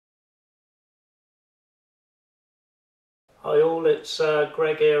Hi all, it's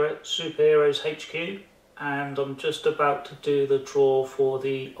Greg here at Superheroes HQ, and I'm just about to do the draw for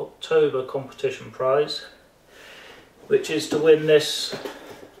the October competition prize, which is to win this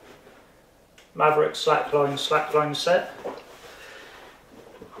Maverick Slackline set.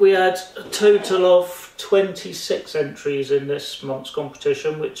 We had a total of 26 entries in this month's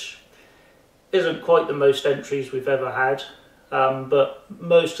competition, which isn't quite the most entries we've ever had, but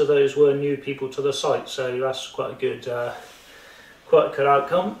most of those were new people to the site, so that's quite a good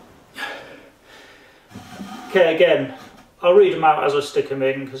outcome. Okay, again, I'll read them out as I stick them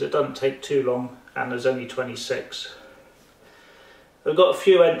in because it doesn't take too long and there's only 26. I've got a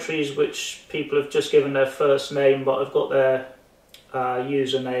few entries which people have just given their first name, but I've got their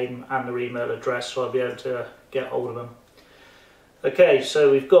username and their email address, so I'll be able to get hold of them. Okay,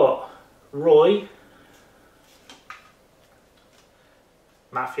 so we've got Roy,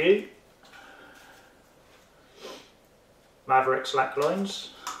 Matthew, Maverick Slacklines,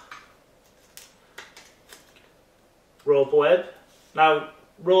 Rob Webb. Now,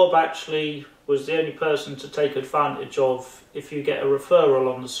 Rob actually was the only person to take advantage of, if you get a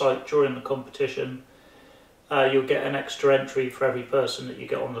referral on the site during the competition, you'll get an extra entry for every person that you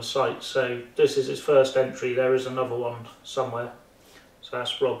get on the site. So this is his first entry, there is another one somewhere. So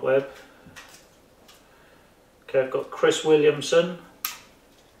that's Rob Webb. Okay, I've got Chris Williamson,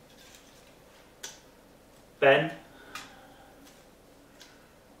 Ben,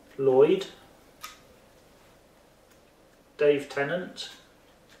 Lloyd, Dave Tennant,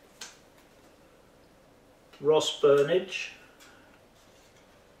 Ross Burnage,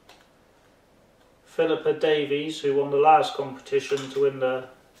 Philippa Davies, who won the last competition to win the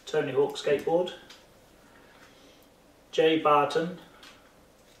Tony Hawk skateboard, Jay Barton,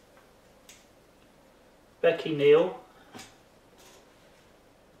 Becky Neal,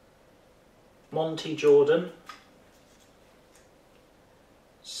 Monty Jordan,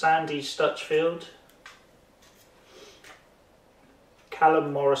 Sandy Stutchfield,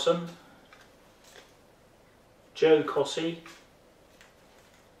 Callum Morrison, Joe Cossey,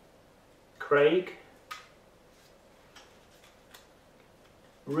 Craig,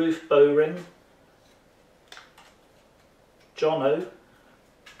 Ruth Bowring, Jono,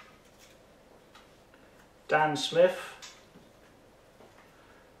 Dan Smith,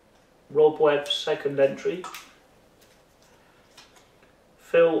 Rob Webb's second entry,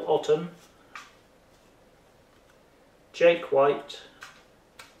 Phil Otten, Jake White,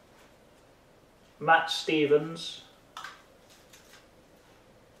 Matt Stevens,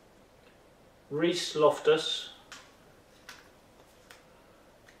 Reese Loftus,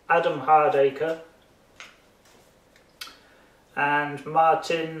 Adam Hardacre, and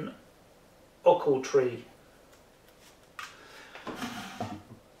Martin Ochiltree.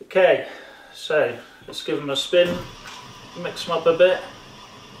 Okay, so let's give them a spin, mix them up a bit,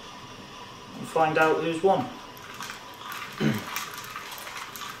 and find out who's won.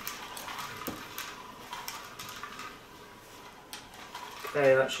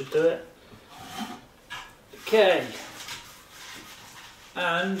 Okay, that should do it. Okay,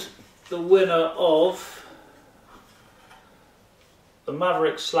 and the winner of the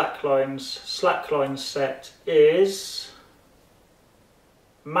Maverick Slacklines set is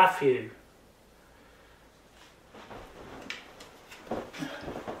Matthew.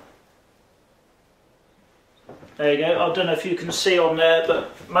 There you go. I don't know if you can see on there,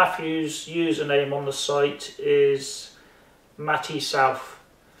 but Matthew's username on the site is Matty South.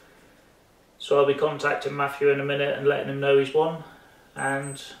 So I'll be contacting Matthew in a minute and letting him know he's won.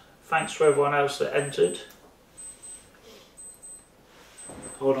 And thanks for everyone else that entered.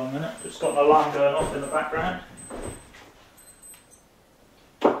 Hold on a minute, just got an alarm going off in the background.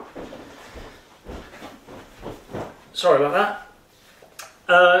 Sorry about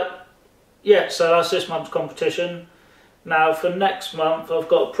that. Yeah, so that's this month's competition. Now for next month I've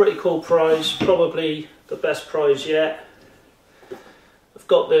got a pretty cool prize, probably the best prize yet. I've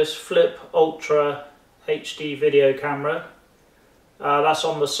got this Flip Ultra HD video camera. That's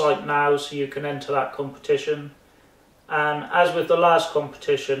on the site now, so you can enter that competition. And as with the last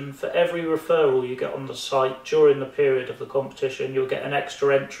competition, for every referral you get on the site during the period of the competition, you'll get an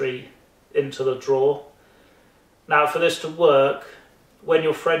extra entry into the draw. Now for this to work, when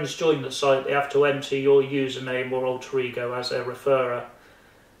your friends join the site, they have to enter your username or alter ego as their referrer.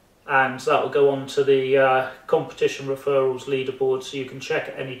 And that will go on to the competition referrals leaderboard, so you can check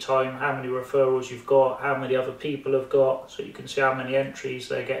at any time how many referrals you've got, how many other people have got, so you can see how many entries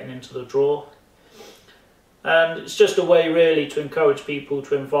they're getting into the draw. And it's just a way really to encourage people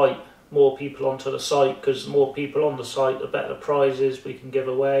to invite more people onto the site, because the more people on the site, the better prizes we can give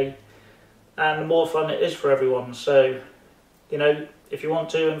away and the more fun it is for everyone. So you know, if you want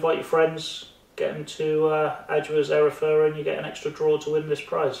to, invite your friends, get them to add you as their referrer, and you get an extra draw to win this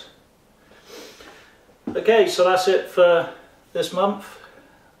prize. Okay, so that's it for this month.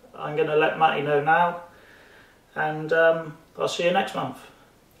 I'm going to let Matty know now, and I'll see you next month.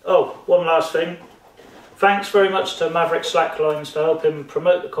 Oh, one last thing. Thanks very much to Maverick Slacklines for helping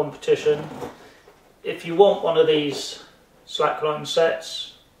promote the competition. If you want one of these slackline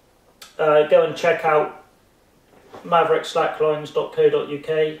sets, go and check out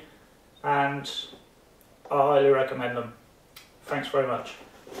maverickslacklines.co.uk, and I highly recommend them. Thanks very much.